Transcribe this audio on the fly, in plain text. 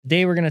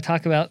Today we're going to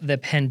talk about the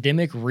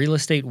pandemic real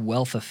estate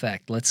wealth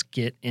effect. Let's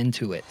get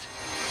into it.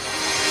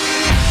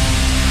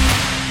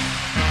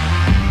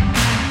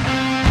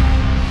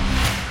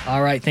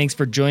 All right, thanks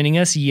for joining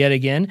us yet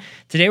again.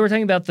 Today we're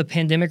talking about the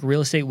pandemic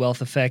real estate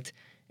wealth effect,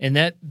 and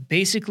that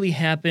basically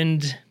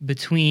happened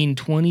between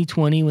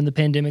 2020 when the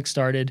pandemic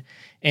started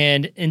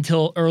and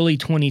until early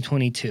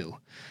 2022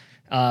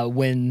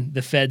 when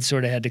the Fed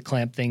sort of had to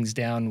clamp things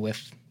down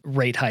with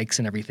rate hikes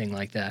and everything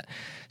like that.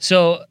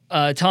 So,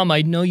 Tom,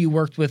 I know you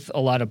worked with a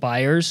lot of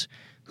buyers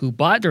who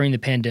bought during the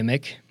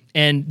pandemic,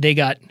 and they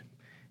got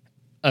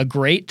a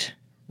great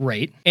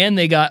rate, and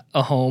they got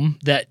a home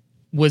that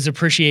was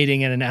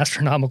appreciating at an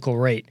astronomical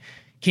rate.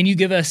 Can you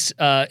give us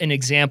an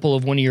example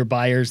of one of your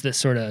buyers that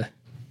sort of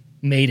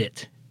made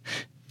it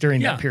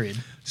during that period?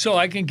 So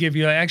I can give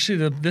you,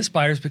 actually, this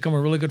buyer's become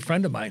a really good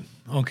friend of mine,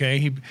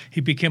 okay?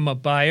 He became a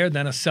buyer,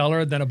 then a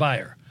seller, then a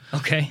buyer.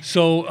 Okay.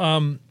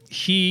 So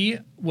he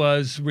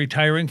was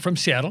retiring from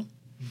Seattle,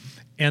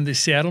 and the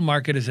Seattle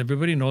market, as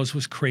everybody knows,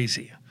 was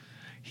crazy.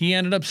 He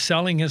ended up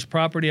selling his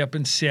property up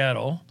in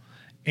Seattle,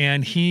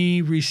 and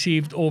he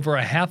received over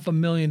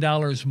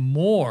 $500,000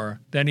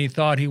 more than he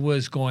thought he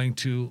was going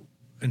to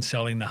in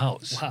selling the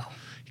house. Wow.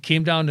 He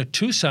came down to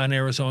Tucson,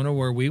 Arizona,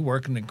 where we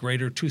work in the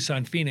greater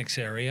Tucson, Phoenix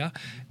area,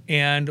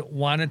 and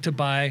wanted to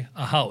buy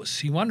a house.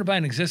 He wanted to buy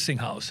an existing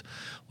house.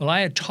 Well,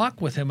 I had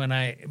talked with him, and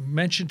I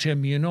mentioned to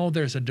him,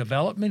 there's a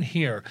development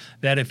here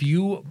that if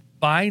you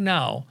buy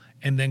now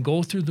and then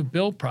go through the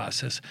build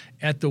process,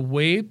 at the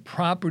way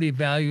property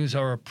values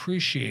are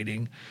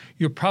appreciating,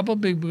 you're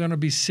probably going to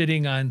be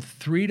sitting on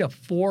 $300,000 to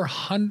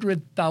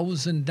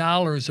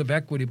 $400,000 of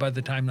equity by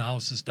the time the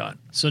house is done.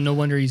 So no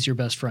wonder he's your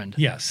best friend.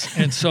 Yes.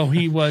 And so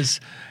he was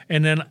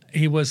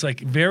like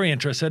very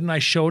interested, and I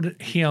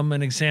showed him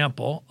an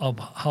example of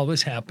how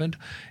this happened,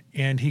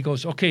 and he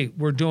goes, okay,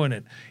 we're doing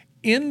it.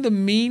 In the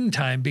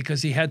meantime,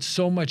 because he had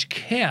so much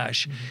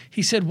cash,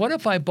 he said, what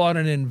if I bought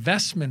an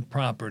investment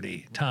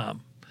property,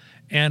 Tom?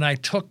 And I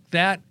took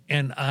that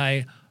and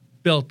I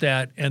built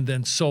that and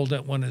then sold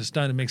it when it's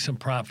done to make some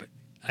profit.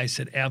 I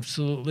said,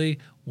 absolutely,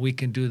 we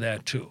can do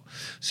that too.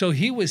 So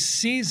he was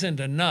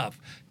seasoned enough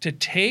to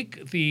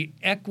take the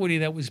equity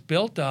that was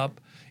built up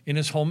in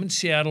his home in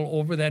Seattle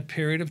over that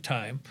period of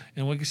time.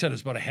 And like I said,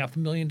 it's about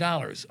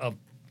 $500,000 of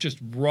just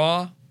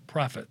raw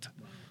profit.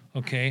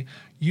 Okay.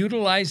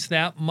 Utilize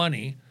that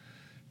money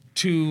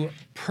to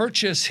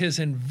purchase his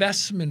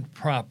investment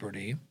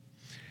property,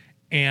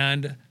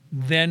 and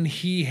then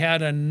he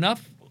had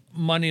enough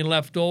money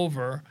left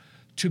over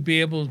to be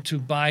able to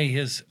buy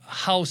his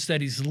house that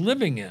he's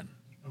living in.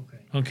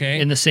 Okay.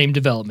 In the same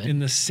development. In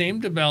the same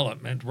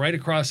development, right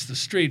across the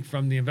street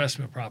from the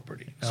investment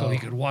property. So he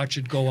could watch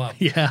it go up.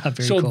 Yeah,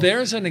 very cool. So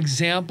there's an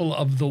example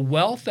of the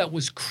wealth that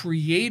was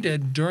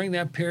created during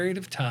that period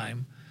of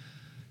time.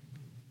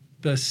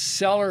 The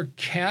seller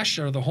cashed,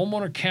 or the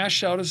homeowner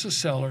cashed out as a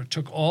seller,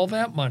 took all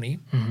that money,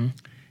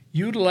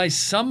 utilized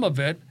some of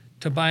it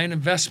to buy an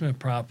investment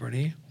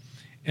property,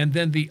 and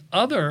then the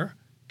other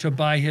to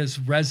buy his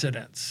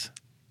residence.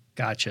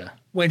 Gotcha.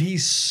 When he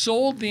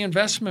sold the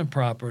investment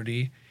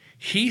property,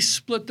 he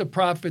split the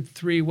profit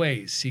three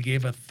ways. He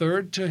gave a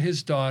third to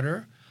his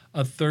daughter,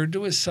 a third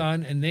to his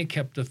son, and they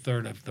kept a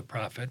third of the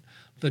profit.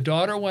 The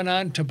daughter went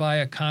on to buy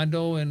a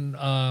condo in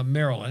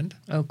Maryland.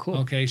 Oh, cool.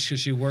 Okay, so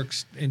she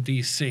works in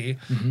D.C.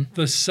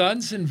 The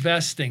son's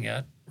investing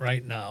it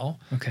right now.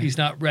 Okay. He's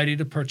not ready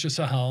to purchase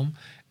a home.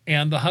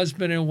 And the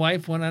husband and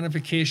wife went on a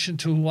vacation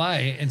to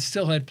Hawaii and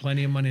still had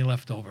plenty of money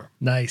left over.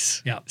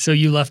 Nice. Yeah. So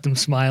you left him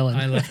smiling.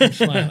 I left him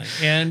smiling.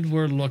 And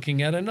we're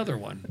looking at another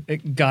one.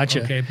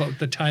 Gotcha. Okay, but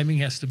the timing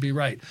has to be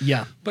right.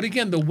 Yeah. But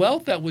again, the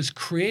wealth that was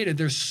created,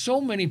 there's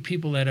so many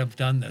people that have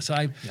done this.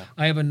 I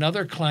have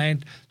another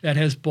client that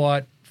has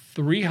bought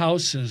 3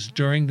 houses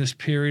during this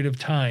period of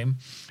time.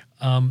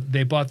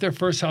 They bought their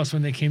first house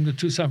when they came to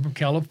Tucson from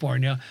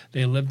California.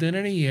 They lived in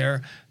it a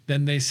year.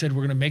 Then they said,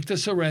 we're going to make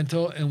this a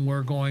rental and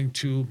we're going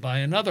to buy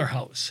another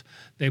house.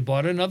 They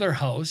bought another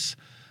house.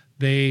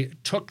 They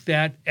took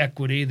that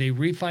equity, they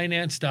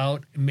refinanced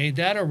out, made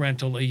that a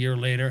rental a year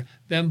later,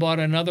 then bought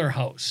another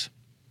house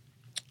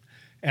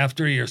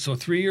after a year. So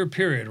 3-year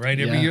period, right?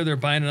 Every year they're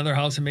buying another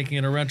house and making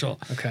it a rental.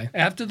 Okay.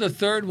 After the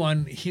third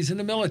one, he's in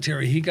the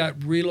military. He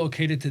got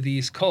relocated to the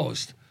East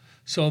Coast.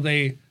 So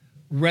they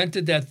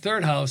rented that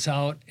third house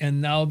out,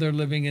 and now they're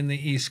living in the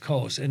East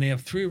Coast. And they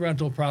have 3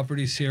 rental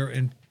properties here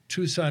in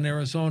Tucson,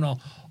 Arizona,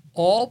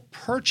 all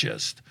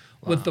purchased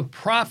with the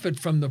profit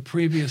from the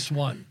previous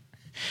one.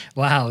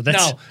 Wow.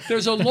 Now,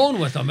 there's a loan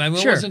with them. I mean,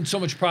 Sure. It wasn't so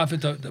much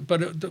profit,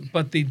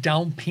 but the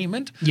down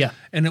payment. Yeah.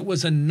 And it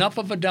was enough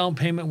of a down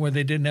payment where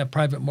they didn't have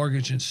private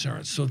mortgage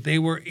insurance. So they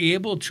were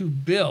able to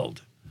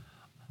build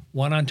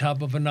one on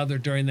top of another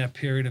during that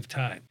period of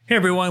time. Hey,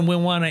 everyone, we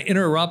want to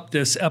interrupt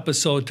this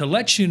episode to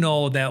let you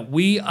know that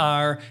we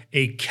are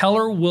a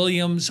Keller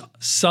Williams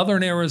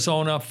Southern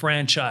Arizona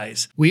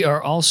franchise. We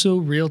are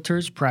also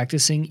realtors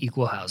practicing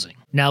equal housing.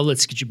 Now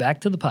let's get you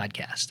back to the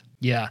podcast.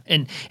 Yeah,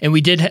 and we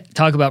did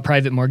talk about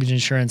private mortgage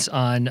insurance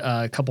on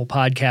a couple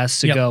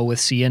podcasts ago with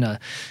Sienna,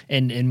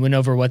 and went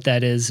over what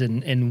that is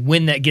and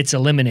when that gets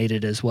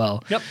eliminated as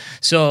well. Yep.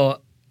 So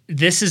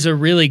this is a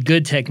really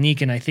good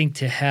technique, and I think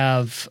to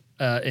have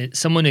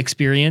someone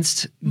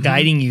experienced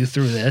guiding you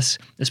through this,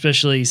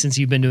 especially since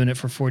you've been doing it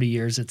for 40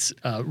 years, it's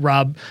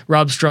Rob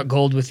struck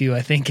gold with you,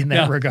 I think, in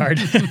that regard.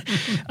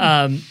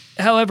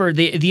 However,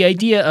 the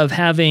idea of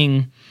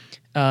having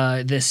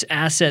this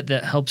asset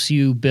that helps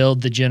you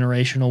build the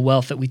generational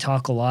wealth that we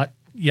talk a lot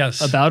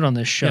about on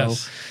this show,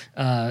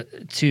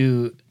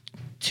 to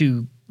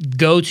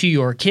go to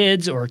your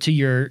kids or to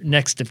your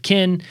next of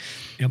kin,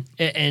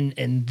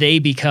 and they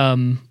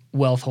become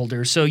wealth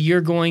holders. So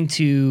you're going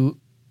to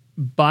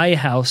buy a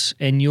house,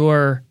 and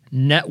your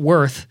net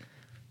worth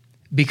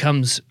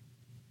becomes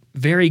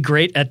very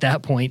great at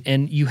that point,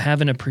 and you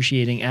have an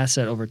appreciating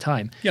asset over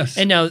time. Yes.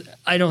 And now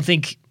I don't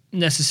think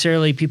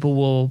necessarily people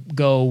will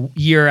go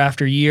year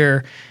after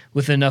year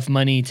with enough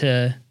money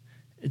to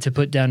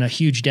put down a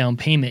huge down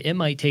payment. It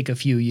might take a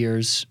few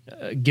years,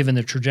 given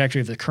the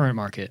trajectory of the current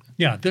market.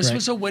 Yeah, this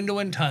was a window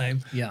in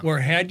time where,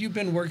 had you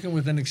been working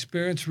with an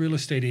experienced real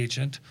estate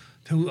agent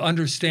who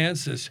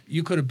understands this,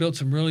 you could have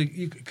built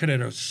you could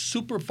have a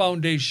super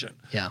foundation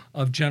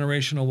of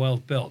generational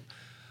wealth built.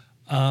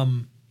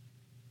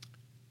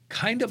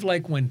 Kind of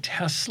like when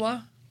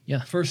Tesla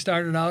first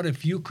started out,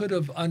 if you could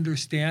have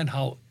understand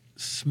how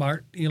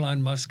smart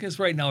Elon Musk is.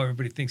 Right now,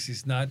 everybody thinks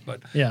he's not,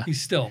 but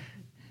he's still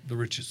the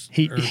richest,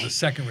 or the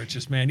second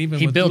richest man. Even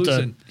he with built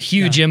losing, a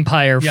huge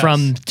empire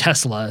from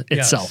Tesla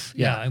itself.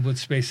 And with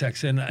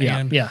SpaceX, and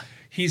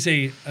he's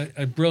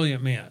a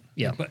brilliant man.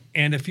 Yeah.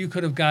 And if you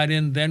could have got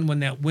in then when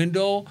that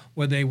window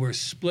where they were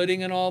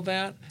splitting and all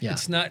that,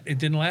 it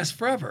didn't last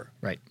forever.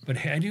 Right. But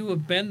had you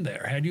have been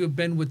there, had you have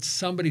been with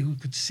somebody who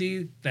could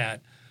see that,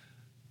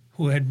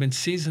 who had been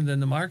seasoned in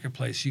the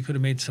marketplace, you could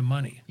have made some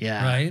money.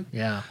 Yeah. Right?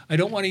 Yeah. I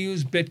don't want to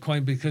use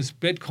Bitcoin because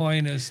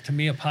Bitcoin is to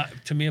me a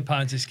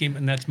Ponzi scheme,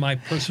 and that's my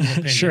personal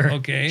opinion. Sure.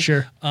 Okay.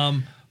 Sure.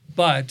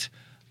 But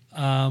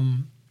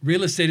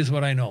real estate is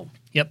what I know.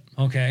 Yep.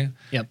 Okay.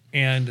 Yep.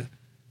 And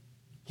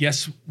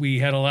yes, we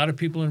had a lot of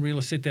people in real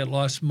estate that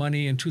lost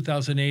money in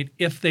 2008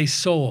 if they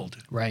sold.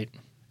 Right.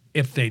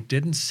 If they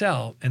didn't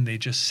sell and they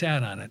just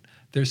sat on it,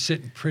 they're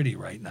sitting pretty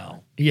right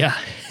now. Yeah.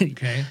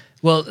 Okay.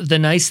 Well, the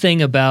nice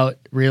thing about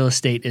real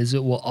estate is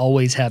it will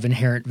always have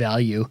inherent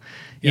value.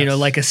 You know,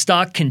 like a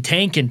stock can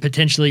tank and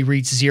potentially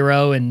reach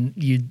zero, and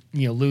you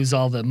lose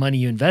all the money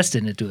you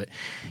invested into it.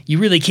 You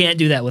really can't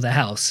do that with a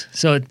house.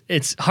 So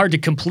it's hard to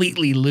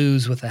completely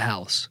lose with a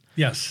house.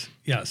 Yes.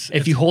 Yes.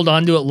 If you hold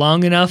on to it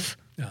long enough,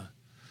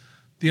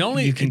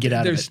 you can get out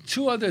of it. There's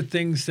two other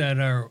things that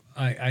are,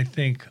 I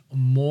think,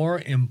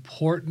 more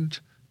important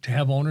to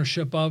have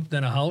ownership of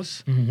than a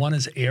house. Mm-hmm. One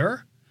is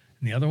air,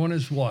 and the other one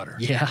is water.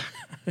 Yeah.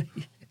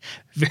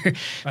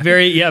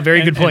 very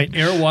good point.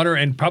 And air, water,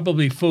 and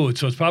probably food.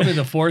 So it's probably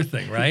the fourth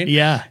thing, right?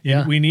 Yeah.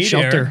 We need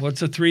shelter. air.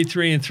 What's a 3,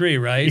 3, and 3,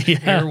 right? Yeah.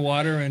 Air,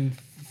 water, and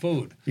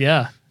food.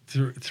 Yeah.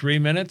 3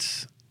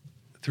 minutes,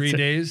 3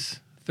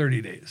 days,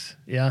 30 days.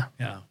 Yeah.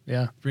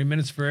 Yeah. 3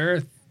 minutes for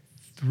air,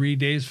 3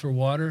 days for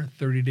water,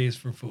 30 days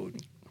for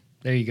food.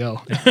 There you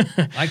go.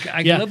 I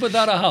can live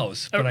without a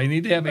house, but I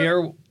need to have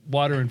air,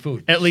 water, and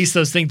food. At least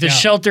those things. The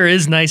shelter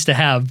is nice to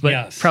have,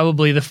 but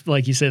probably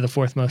like you say, the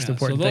fourth most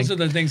important thing. So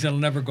those are the things that'll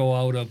never go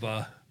out of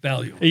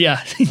value.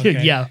 Yeah.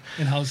 Okay? Yeah.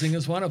 And housing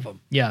is one of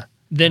them. Yeah.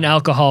 Then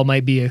alcohol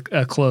might be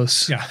a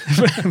close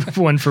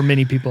one for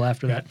many people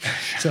after that.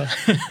 So,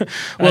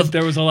 well,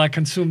 there was a lot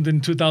consumed in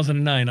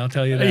 2009. I'll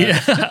tell you that. Yeah,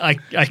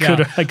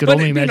 I could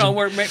only imagine.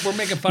 We're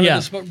making fun of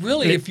this, but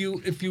really, if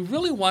you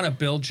really want to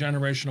build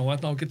generational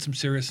wealth, I'll get some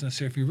seriousness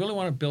here. If you really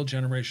want to build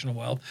generational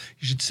wealth,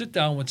 you should sit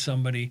down with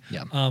somebody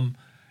and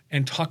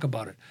talk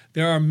about it.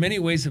 There are many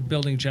ways of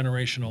building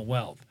generational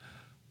wealth.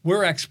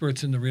 We're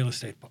experts in the real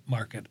estate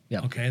market.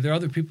 Yeah. Okay. There are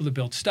other people that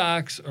build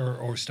stocks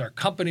or start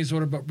companies or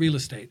whatever, but real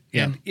estate.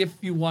 Yeah. And if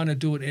you want to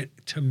do it,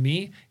 to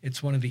me,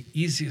 it's one of the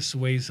easiest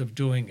ways of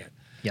doing it.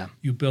 Yeah.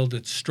 You build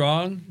it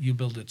strong, you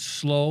build it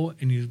slow,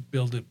 and you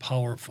build it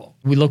powerful.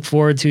 We look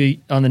forward to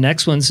on the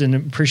next ones and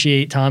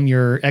appreciate, Tom,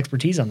 your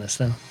expertise on this,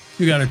 though.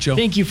 You got it, Joe.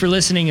 Thank you for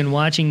listening and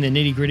watching the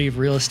Nitty Gritty of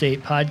Real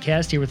Estate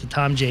podcast here with the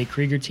Tom J.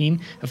 Krieger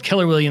team of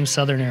Keller Williams,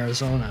 Southern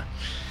Arizona.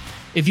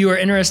 If you are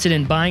interested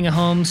in buying a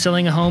home,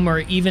 selling a home, or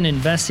even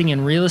investing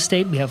in real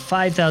estate, we have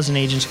 5,000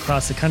 agents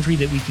across the country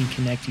that we can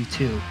connect you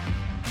to.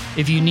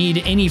 If you need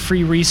any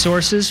free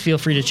resources, feel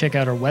free to check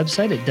out our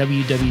website at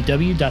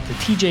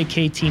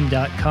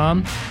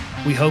www.thetjkteam.com.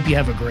 We hope you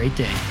have a great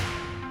day.